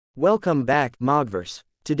Welcome back, Mogverse.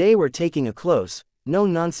 Today we're taking a close,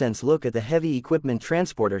 no-nonsense look at the heavy equipment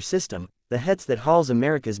transporter system, the HETS that hauls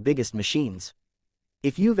America's biggest machines.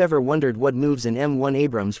 If you've ever wondered what moves an M1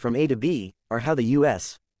 Abrams from A to B, or how the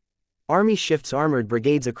U.S. Army shifts armored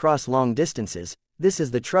brigades across long distances, this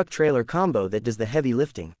is the truck-trailer combo that does the heavy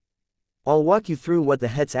lifting. I'll walk you through what the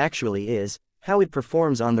HETS actually is, how it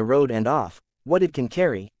performs on the road and off, what it can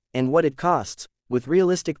carry, and what it costs, with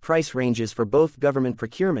realistic price ranges for both government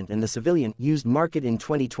procurement and the civilian used market in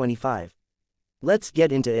 2025. Let's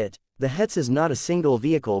get into it. The HETS is not a single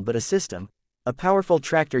vehicle but a system, a powerful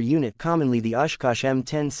tractor unit commonly the Oshkosh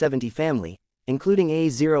M1070 family, including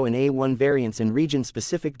A0 and A1 variants and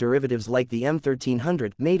region-specific derivatives like the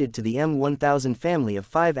M1300 mated to the M1000 family of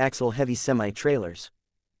 5-axle heavy semi-trailers.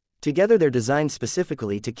 Together they're designed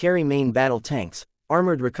specifically to carry main battle tanks,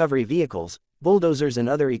 armored recovery vehicles, bulldozers and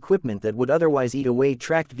other equipment that would otherwise eat away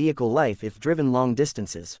tracked vehicle life if driven long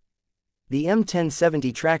distances. The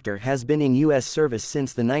M1070 tractor has been in U.S. service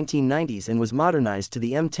since the 1990s and was modernized to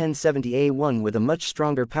the M1070A1 with a much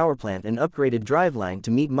stronger powerplant and upgraded driveline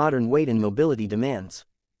to meet modern weight and mobility demands.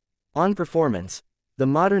 On performance, the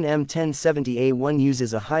modern M1070A1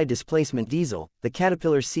 uses a high-displacement diesel, the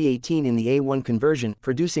Caterpillar C18 in the A1 conversion,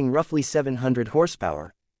 producing roughly 700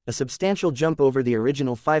 horsepower, a substantial jump over the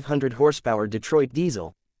original 500 horsepower Detroit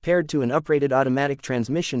diesel, paired to an uprated automatic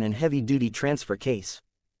transmission and heavy-duty transfer case.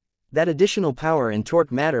 That additional power and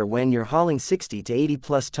torque matter when you're hauling 60 to 80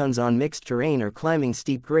 plus tons on mixed terrain or climbing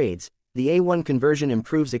steep grades. The A1 conversion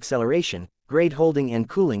improves acceleration, grade holding and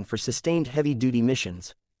cooling for sustained heavy-duty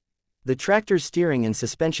missions. The tractor's steering and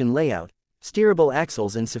suspension layout, steerable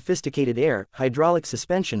axles and sophisticated hydraulic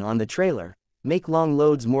suspension on the trailer, make long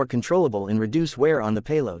loads more controllable and reduce wear on the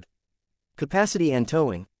payload. Capacity and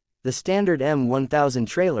towing. The standard M1000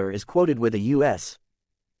 trailer is quoted with a U.S.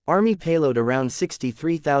 Army payload around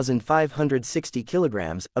 63,560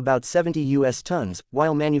 kilograms, about 70 U.S. tons,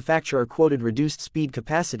 while manufacturer-quoted reduced speed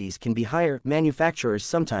capacities can be higher. Manufacturers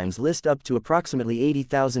sometimes list up to approximately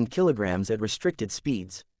 80,000 kilograms at restricted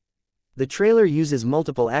speeds. The trailer uses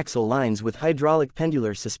multiple axle lines with hydraulic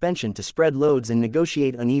pendular suspension to spread loads and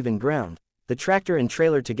negotiate uneven ground. The tractor and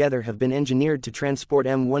trailer together have been engineered to transport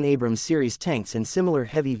M1 Abrams series tanks and similar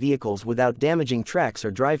heavy vehicles without damaging tracks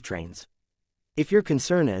or drivetrains. If your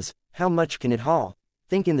concern is, how much can it haul?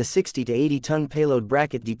 Think in the 60 to 80 ton payload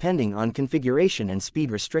bracket depending on configuration and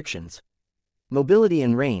speed restrictions. Mobility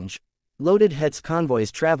and range. Loaded HETS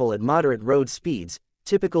convoys travel at moderate road speeds.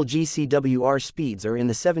 Typical GCWR speeds are in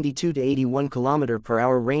the 72 to 81 km per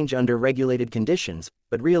hour range under regulated conditions,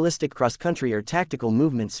 but realistic cross-country or tactical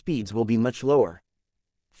movement speeds will be much lower.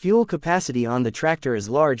 Fuel capacity on the tractor is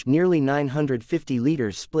large, nearly 950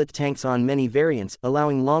 liters split tanks on many variants,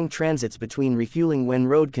 allowing long transits between refueling when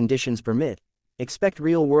road conditions permit. Expect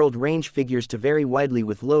real-world range figures to vary widely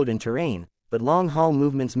with load and terrain, but long-haul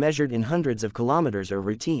movements measured in hundreds of kilometers are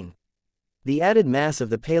routine. The added mass of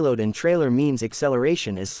the payload and trailer means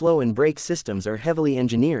acceleration is slow and brake systems are heavily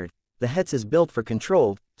engineered. The HETS is built for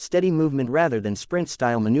controlled, steady movement rather than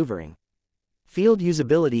sprint-style maneuvering. Field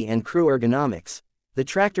usability and crew ergonomics. The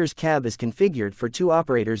tractor's cab is configured for 2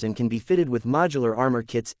 operators and can be fitted with modular armor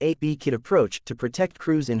kits, A-B kit approach to protect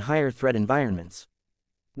crews in higher threat environments.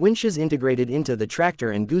 Winches integrated into the tractor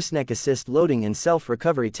and gooseneck assist loading and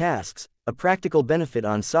self-recovery tasks, a practical benefit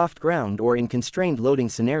on soft ground or in constrained loading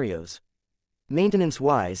scenarios.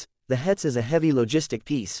 Maintenance-wise, the HETS is a heavy logistic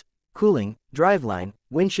piece. Cooling, driveline,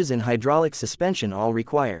 winches and hydraulic suspension all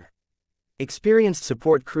require experienced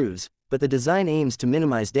support crews, but the design aims to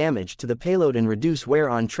minimize damage to the payload and reduce wear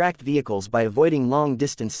on tracked vehicles by avoiding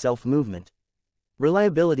long-distance self-movement.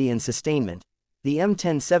 Reliability and sustainment. The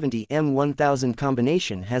M1070-M1000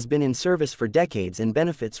 combination has been in service for decades and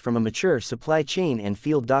benefits from a mature supply chain and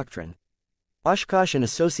field doctrine. Oshkosh and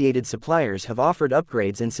associated suppliers have offered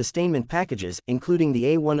upgrades and sustainment packages, including the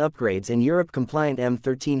A1 upgrades and Europe-compliant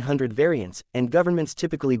M1300 variants, and governments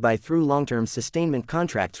typically buy through long-term sustainment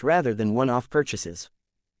contracts rather than one-off purchases.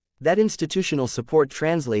 That institutional support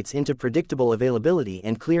translates into predictable availability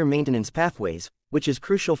and clear maintenance pathways, which is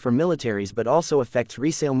crucial for militaries but also affects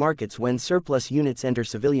resale markets when surplus units enter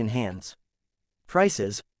civilian hands.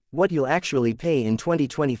 Prices. What you'll actually pay in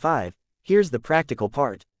 2025, here's the practical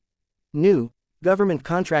part. New,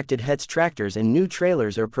 government-contracted HETS tractors and new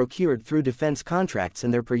trailers are procured through defense contracts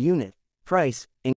and their per-unit price